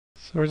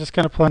So we're just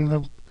kind of playing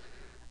the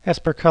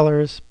Esper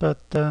colors, but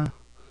not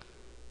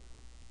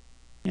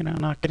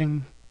getting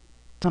a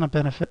ton of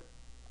benefit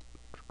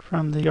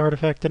from the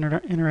artifact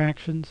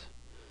interactions.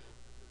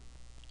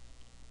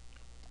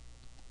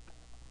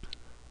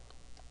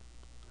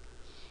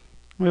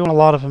 We want a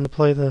lot of them to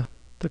play the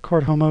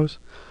court homos.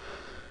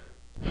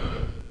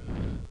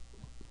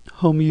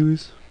 Home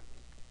use.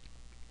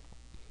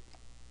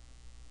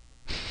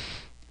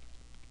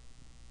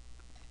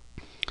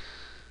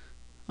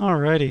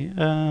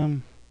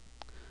 Alrighty.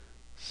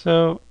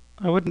 So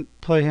I wouldn't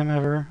play him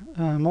ever.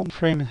 Molten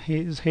Frame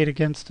is hate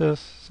against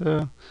us,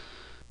 so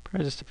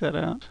probably just take that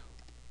out.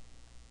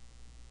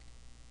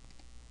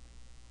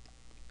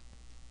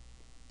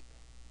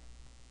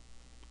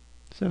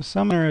 So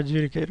Summoner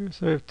Adjudicator.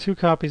 So we have 2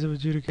 copies of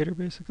Adjudicator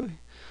basically,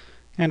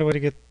 and a way to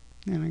get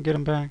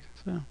them back.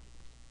 So.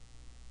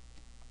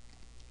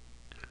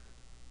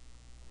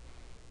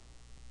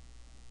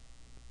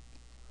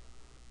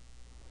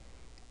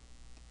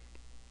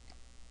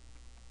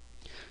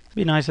 It'd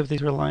be nice if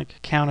these were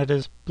like counted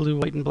as blue,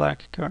 white, and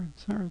black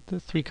cards, or the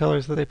 3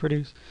 colors that they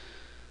produce.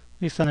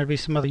 At least then there'd be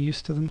some other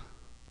use to them.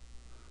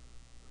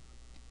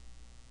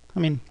 I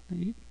mean,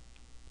 you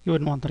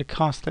wouldn't want them to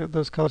cost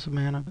those colors of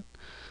mana, but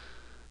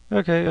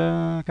okay.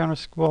 Counter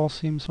Squall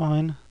seems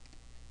fine.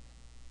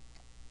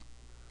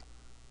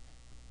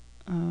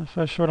 If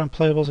I was short on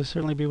playables, I'd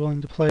certainly be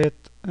willing to play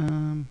it.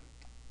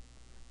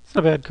 It's not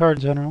a bad card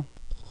in general.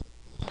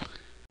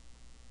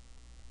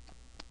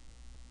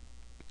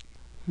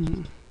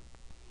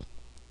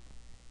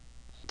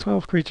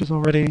 12 creatures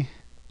already.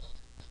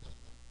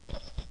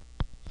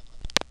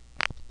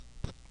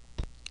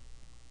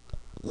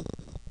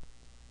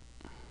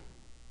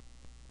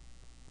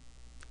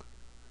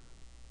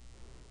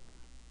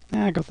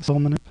 Yeah, I got the Soul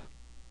Manip.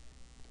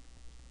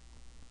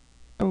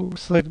 Oh,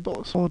 Slated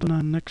Ball, Solid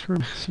on Nectar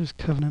Master's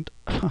Covenant.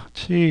 Oh,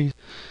 jeez.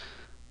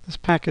 This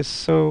pack is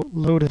so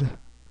loaded.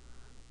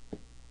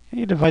 Can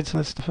you divide some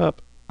of this stuff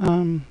up? I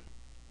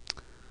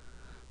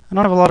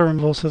don't have a lot of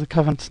removal, so the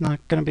Covenant's not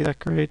going to be that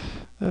great.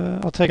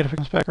 I'll take it if it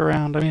comes back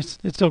around. I mean, it's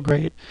still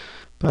great,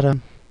 but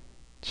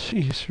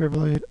jeez,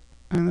 Sureblade.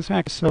 I mean, this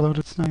pack is so loaded,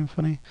 it's not even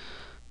funny.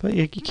 But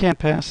you can't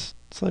pass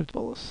Slaved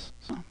Bolus.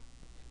 So.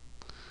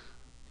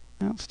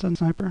 Now it's Stun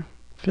Sniper.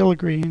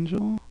 Filigree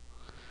Angel.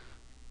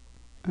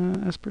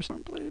 Esper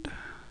Stormblade.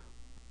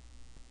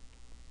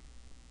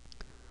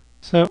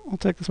 So, I'll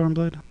take the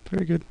Stormblade.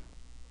 Very good.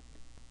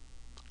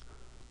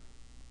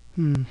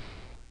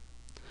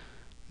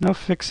 No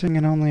fixing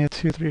and only a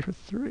 2/3 for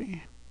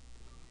 3.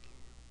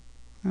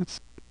 That's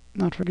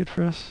not very good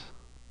for us.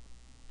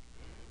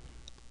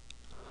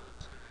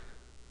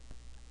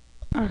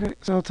 Okay,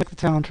 so I'll take the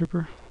Talon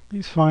Trooper.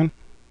 He's fine.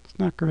 It's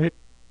not great.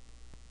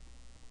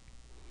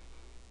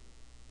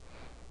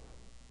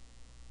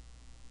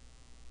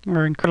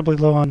 We're incredibly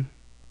low on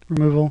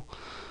removal.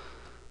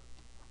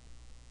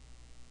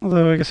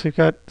 Although I guess we've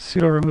got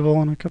pseudo removal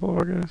on a couple of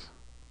our guys.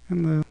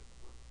 And the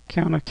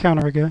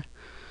counter guy.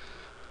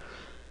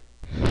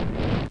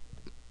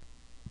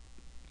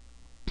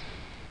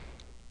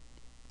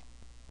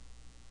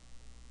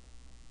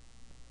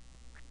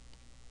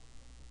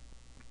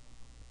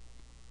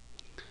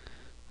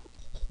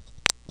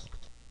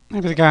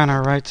 Maybe the guy on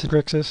our right's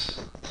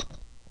Grixis.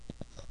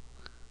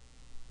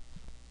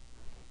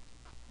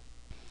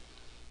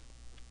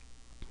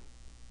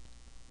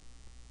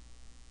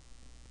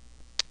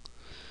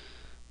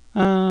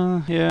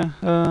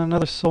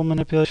 Another Soul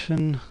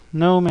Manipulation.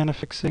 No mana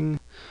fixing.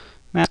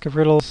 Mask of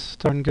Riddles,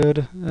 darn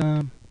good.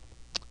 And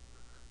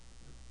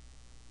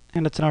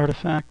it's an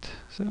artifact,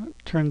 so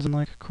it turns in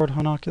like a Court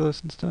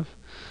Homunculus and stuff.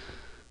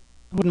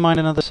 I wouldn't mind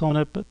another Soul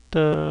Manip, but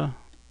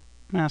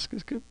Mask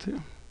is good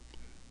too.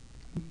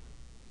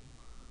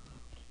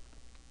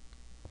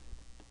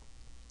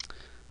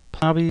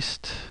 Plow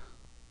Beast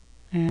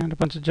and a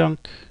bunch of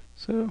junk,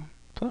 so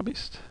Plow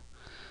Beast.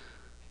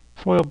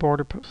 Foil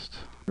Border Post,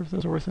 if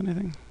those are worth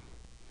anything.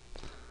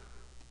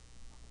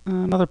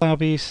 Another Plow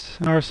Beast,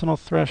 an Arsenal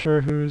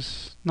Thresher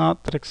who's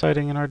not that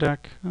exciting in our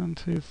deck. 1,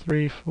 2,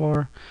 3,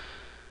 4.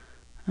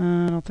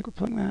 I don't think we're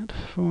playing that.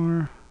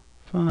 4,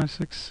 5,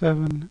 6,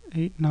 7,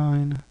 8,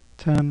 9,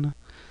 10.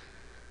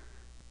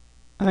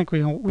 I think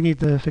we need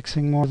the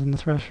fixing more than the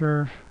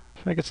Thresher.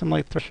 If I get some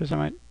late Threshers, I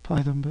might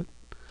play them, but...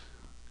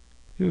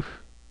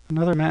 Oof.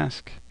 Another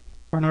Mask.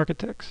 Or an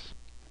Architects.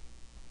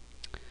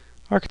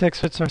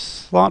 Architects fits our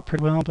slot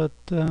pretty well, but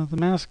the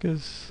Mask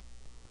is...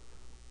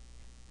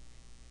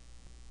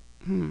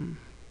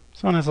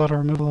 Someone has a lot of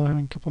removal.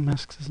 Having a couple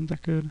Masks isn't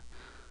that good.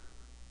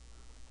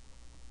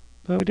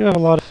 But we do have a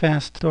lot of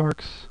fast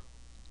dorks.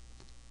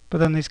 But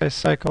then these guys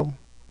cycle.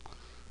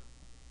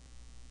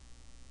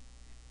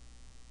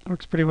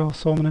 Works pretty well with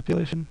Soul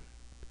Manipulation.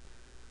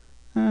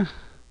 Yeah,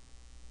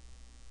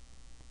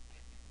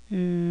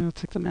 I'll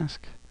take the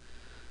Mask.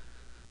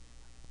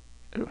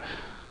 Ooh.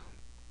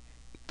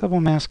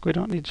 Double Mask, we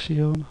don't need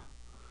shield.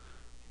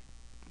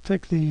 I'll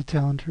take the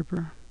Talon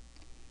Trooper.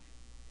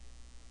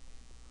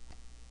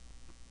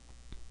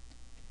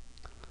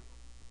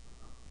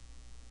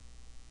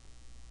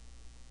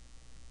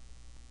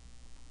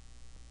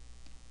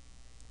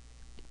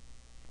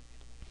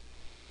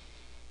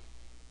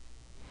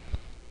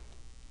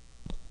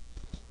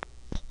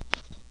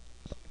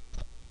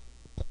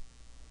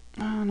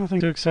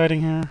 Nothing too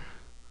exciting here.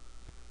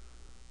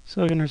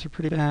 Sojourners are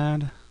pretty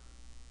bad.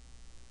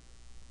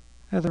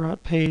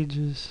 Etherot Page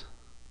is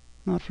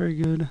not very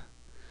good.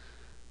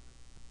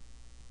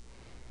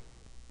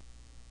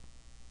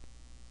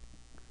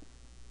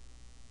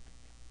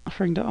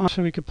 Offering to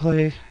Asha we could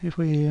play if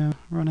we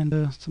run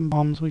into some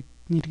bombs we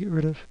need to get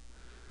rid of.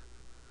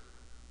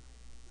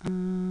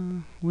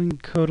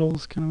 Winged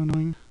Codal's kind of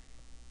annoying.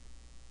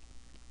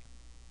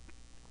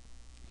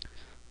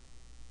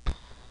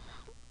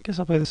 Guess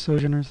I'll play the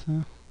Sojourners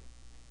though.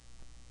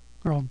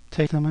 Or I'll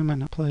take them, I might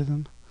not play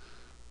them.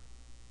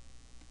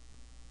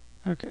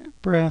 Okay,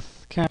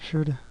 Breath,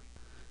 captured.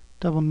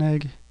 Double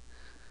neg.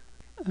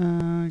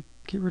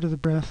 Get rid of the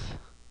Breath.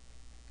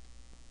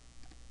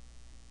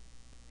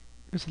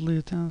 There's a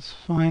Leotas,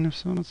 fine if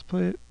someone wants to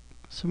play it.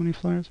 So many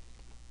flyers.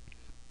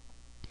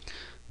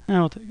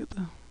 I'll take it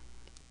though.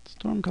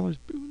 Stormcaller's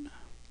Boon.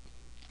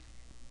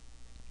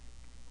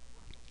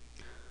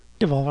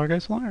 Evolve our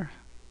guy's flyer.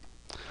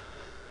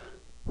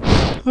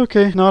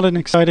 Okay, not an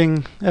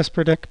exciting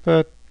Esper deck,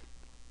 but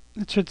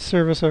it should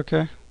serve us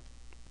okay.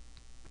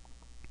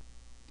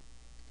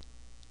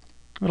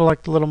 Would have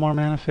liked a little more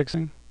mana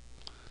fixing.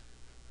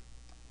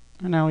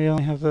 And now we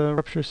only have the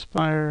Rupture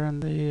Spire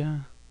and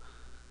the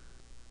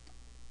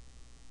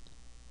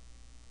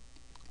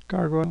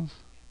Gargoyles.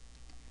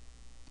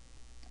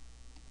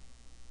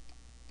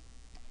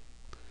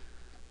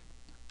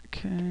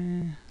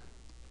 Okay.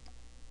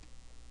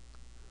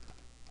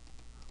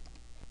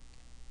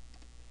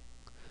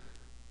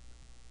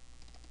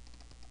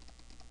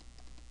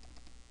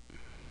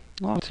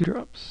 A lot of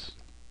 2-drops.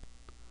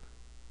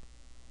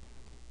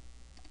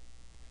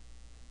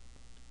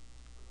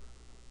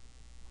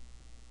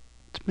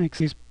 Which makes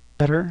these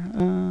better.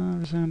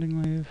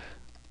 Resounding Wave.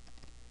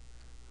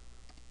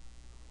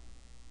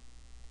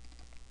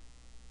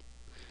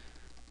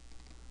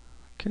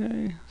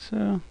 Okay,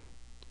 so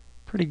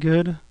pretty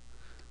good.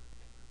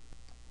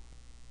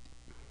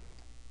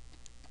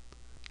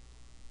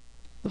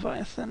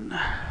 Leviathan.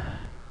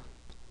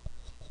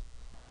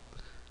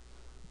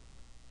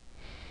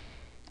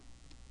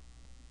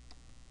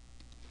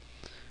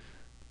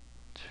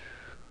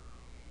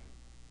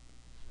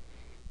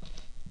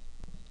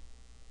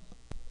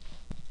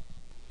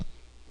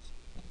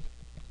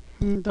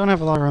 Don't have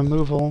a lot of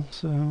removal,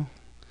 so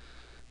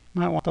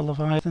might want the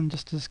Leviathan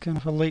just as kind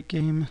of a late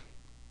game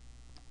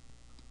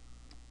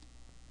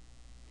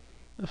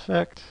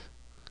effect.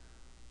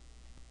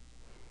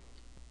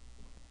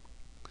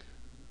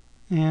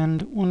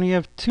 And when we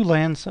have 2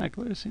 land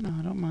cyclers, you know,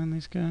 I don't mind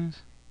these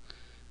guys.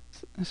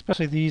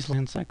 Especially these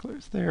land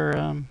cyclers. They're,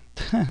 a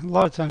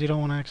lot of times you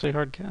don't want to actually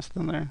hardcast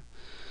them. They're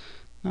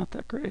not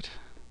that great.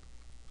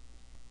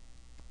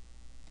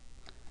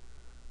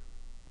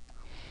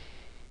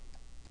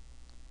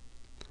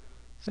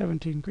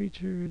 "17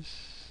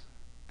 creatures,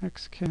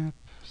 X-cap,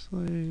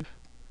 slave."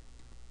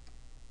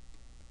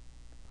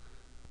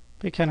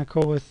 Be kind of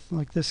cool with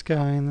like this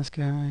guy and this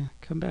guy.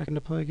 Come back into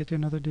play, get you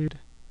another dude.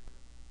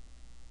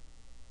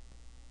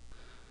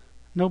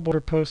 No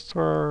border posts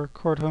for our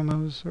Court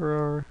Homos or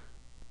our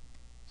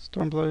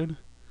Stormblade.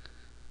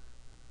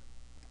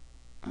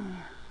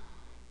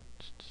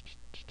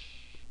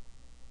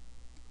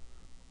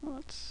 Well,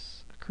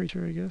 that's a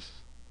creature, I guess.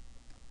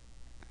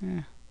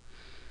 Yeah.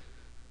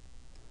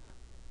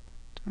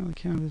 Don't really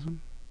count this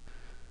one.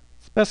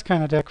 It's the best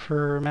kind of deck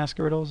for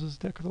Masker Riddles is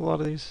deck with a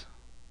lot of these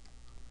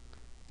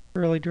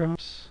early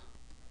drops.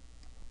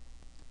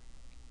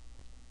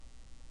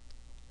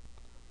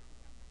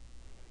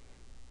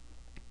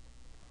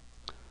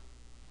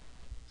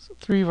 So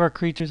 3 of our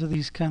creatures are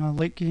these kind of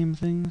late game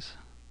things.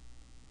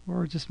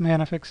 Or just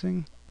mana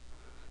fixing.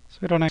 So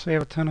we don't actually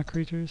have a ton of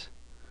creatures.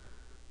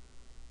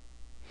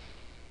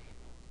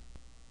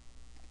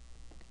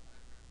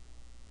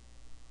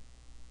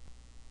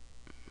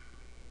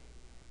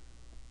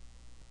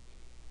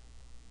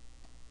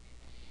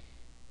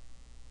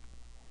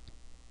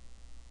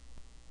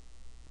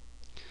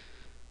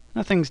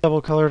 Nothing's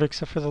double colored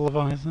except for the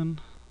Leviathan,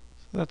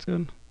 so that's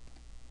good.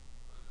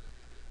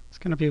 It's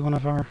going to be one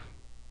of our,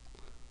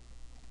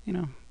 you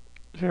know,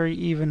 very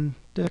even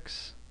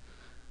decks.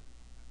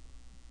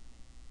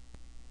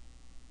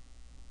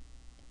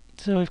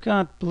 So we've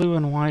got blue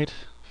and white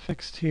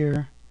fixed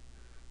here.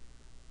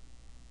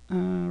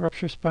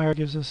 Rupture Spire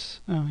gives us,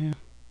 oh yeah.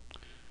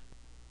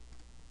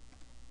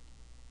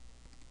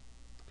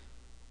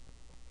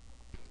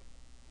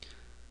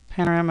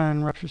 Panorama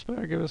and Rupture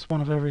Spire give us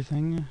one of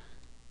everything.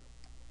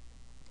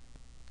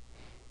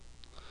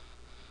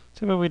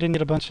 Too bad we didn't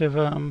get a bunch of,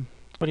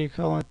 what do you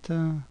call it,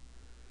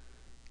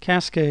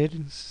 Cascade.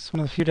 It's one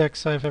of the few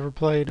decks I've ever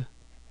played in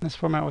this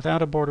format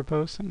without a border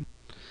post, and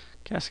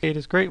Cascade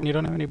is great when you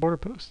don't have any border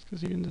posts,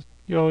 because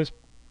you always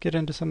get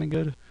into something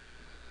good.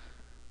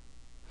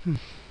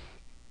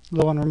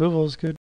 Low on removal is good.